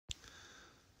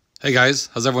Hey guys,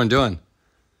 how's everyone doing?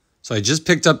 So I just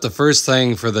picked up the first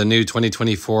thing for the new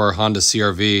 2024 Honda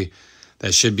CR-V.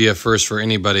 That should be a first for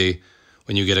anybody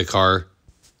when you get a car.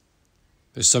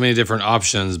 There's so many different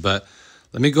options, but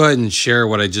let me go ahead and share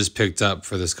what I just picked up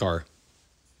for this car.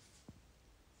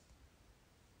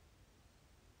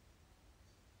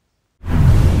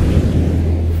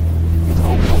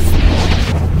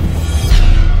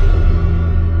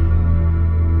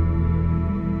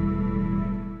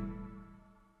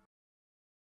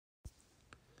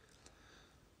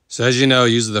 So as you know,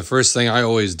 usually the first thing I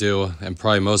always do, and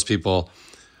probably most people,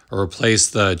 are replace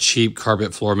the cheap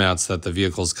carpet floor mats that the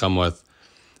vehicles come with.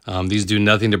 These do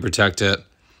nothing to protect it.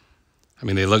 I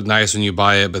mean, they look nice when you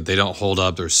buy it, but they don't hold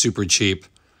up. They're super cheap.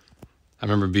 I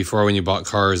remember before when you bought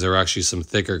cars, they were actually some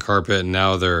thicker carpet, and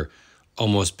now they're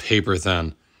almost paper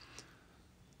thin.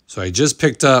 So I just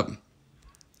picked up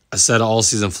a set of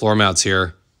all-season floor mats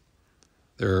here.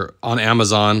 They're on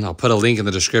Amazon. I'll put a link in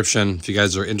the description if you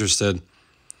guys are interested.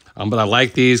 But I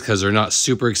like these because they're not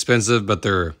super expensive, but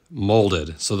they're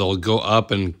molded. So they'll go up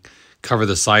and cover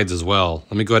the sides as well.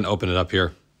 Let me go ahead and open it up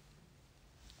here.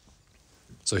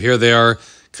 So here they are,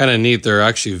 kind of neat. They're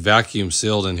actually vacuum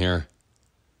sealed in here.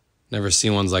 Never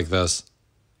seen ones like this.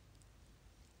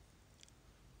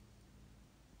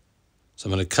 So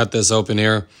I'm going to cut this open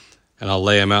here and I'll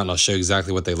lay them out and I'll show you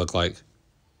exactly what they look like.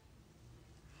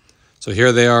 So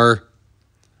here they are.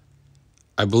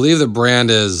 I believe the brand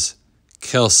is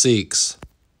KELCSEECS,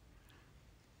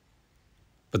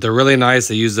 but they're really nice.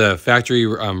 They use the factory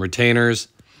retainers.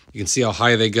 You can see how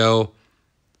high they go.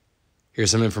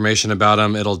 Here's some information about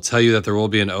them. It'll tell you that there will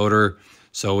be an odor.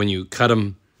 So when you cut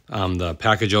them, the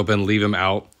package open, leave them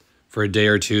out for a day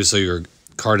or two so your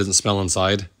car doesn't smell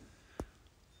inside.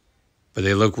 But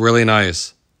they look really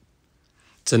nice.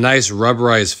 It's a nice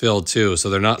rubberized feel too, so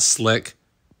they're not slick.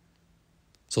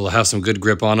 So they'll have some good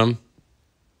grip on them.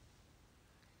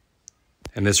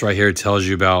 And this right here tells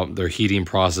you about their heating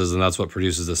process, and that's what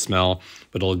produces the smell.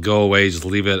 But it'll go away, just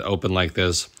leave it open like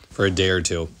this for a day or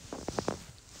two.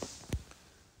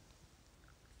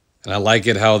 And I like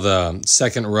it how the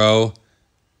second row,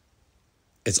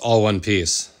 it's all one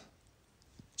piece.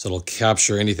 So it'll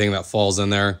capture anything that falls in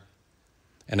there.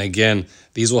 And again,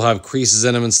 these will have creases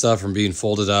in them and stuff from being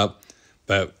folded up,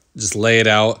 but just lay it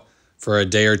out for a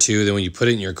day or two. Then when you put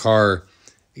it in your car,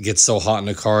 it gets so hot in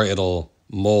the car, it'll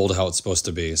mold how it's supposed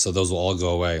to be. So those will all go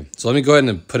away. So let me go ahead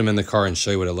and put them in the car and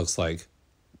show you what it looks like.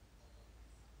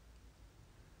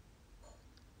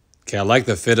 Okay, I like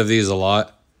the fit of these a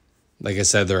lot. Like I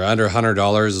said, they're under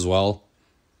 $100 as well.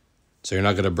 So you're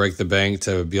not going to break the bank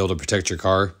to be able to protect your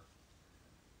car.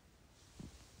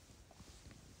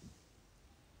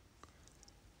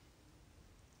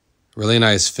 Really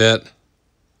nice fit.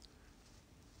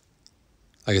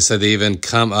 Like I said, they even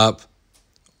come up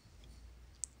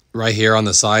right here on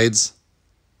the sides,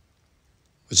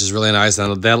 which is really nice.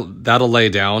 And that'll lay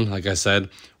down, like I said,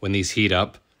 when these heat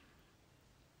up.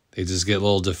 They just get a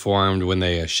little deformed when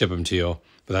they ship them to you.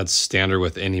 But that's standard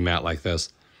with any mat like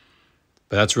this.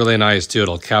 But that's really nice too.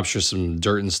 It'll capture some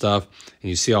dirt and stuff. And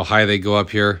you see how high they go up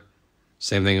here?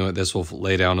 Same thing with this will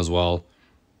lay down as well.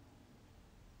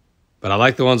 But I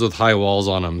like the ones with high walls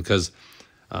on them because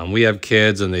we have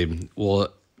kids and they will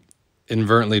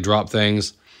inadvertently drop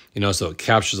things. You know, so it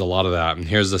captures a lot of that. And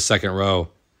here's the second row.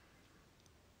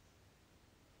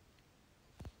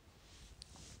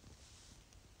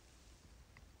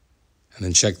 And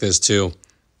then check this too.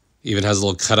 Even has a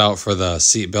little cutout for the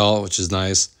seat belt, which is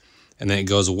nice. And then it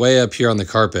goes way up here on the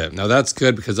carpet. Now that's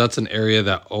good because that's an area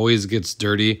that always gets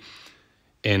dirty.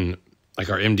 And like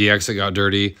our MDX, it got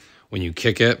dirty when you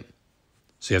kick it.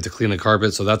 So you have to clean the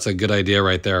carpet. So that's a good idea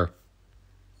right there.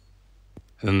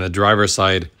 And then the driver's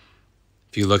side,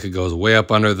 if you look, it goes way up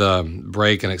under the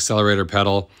brake and accelerator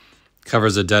pedal,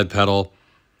 covers the dead pedal.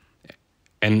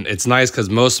 And it's nice because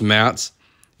most mats,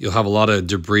 you'll have a lot of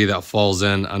debris that falls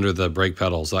in under the brake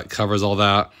pedal. So that covers all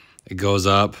that. It goes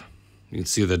up. You can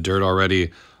see the dirt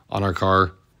already on our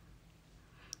car.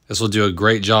 This will do a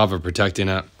great job of protecting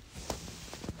it.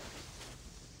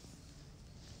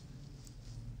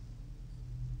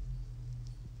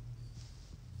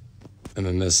 And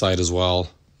then this side as well.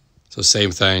 So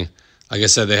same thing. Like I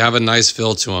said, they have a nice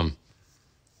feel to them.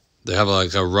 They have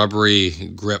like a rubbery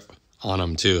grip on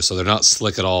them too, so they're not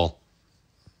slick at all.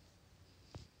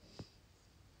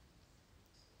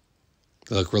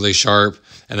 They look really sharp.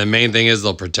 And the main thing is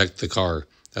they'll protect the car.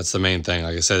 That's the main thing.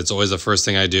 Like I said, it's always the first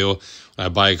thing I do when I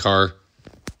buy a car.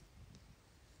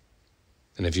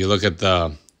 And if you look at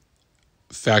the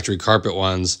factory carpet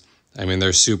ones, I mean,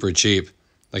 they're super cheap.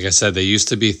 Like I said, they used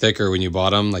to be thicker when you bought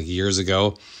them like years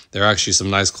ago. they're actually some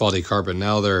nice quality carpet.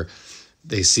 Now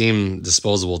they seem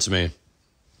disposable to me.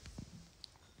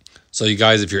 So you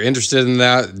guys, if you're interested in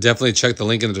that, definitely check the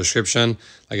link in the description.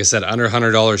 Like I said, under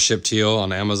 $100 shipped to you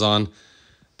on Amazon.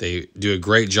 They do a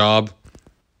great job.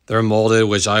 They're molded,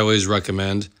 which I always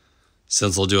recommend,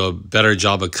 since they'll do a better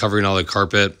job of covering all the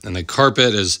carpet. And the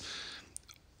carpet is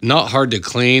not hard to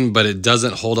clean, but it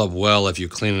doesn't hold up well if you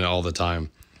clean it all the time.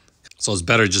 So it's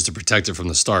better just to protect it from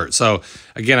the start. So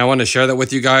again, I wanted to share that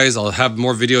with you guys. I'll have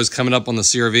more videos coming up on the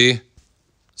CRV.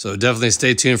 So definitely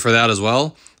stay tuned for that as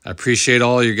well. I appreciate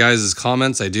all your guys'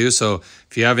 comments. I do. So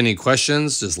if you have any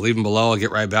questions, just leave them below. I'll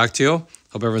get right back to you.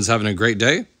 Hope everyone's having a great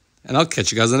day. And I'll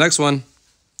catch you guys in the next one.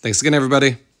 Thanks again,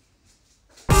 everybody.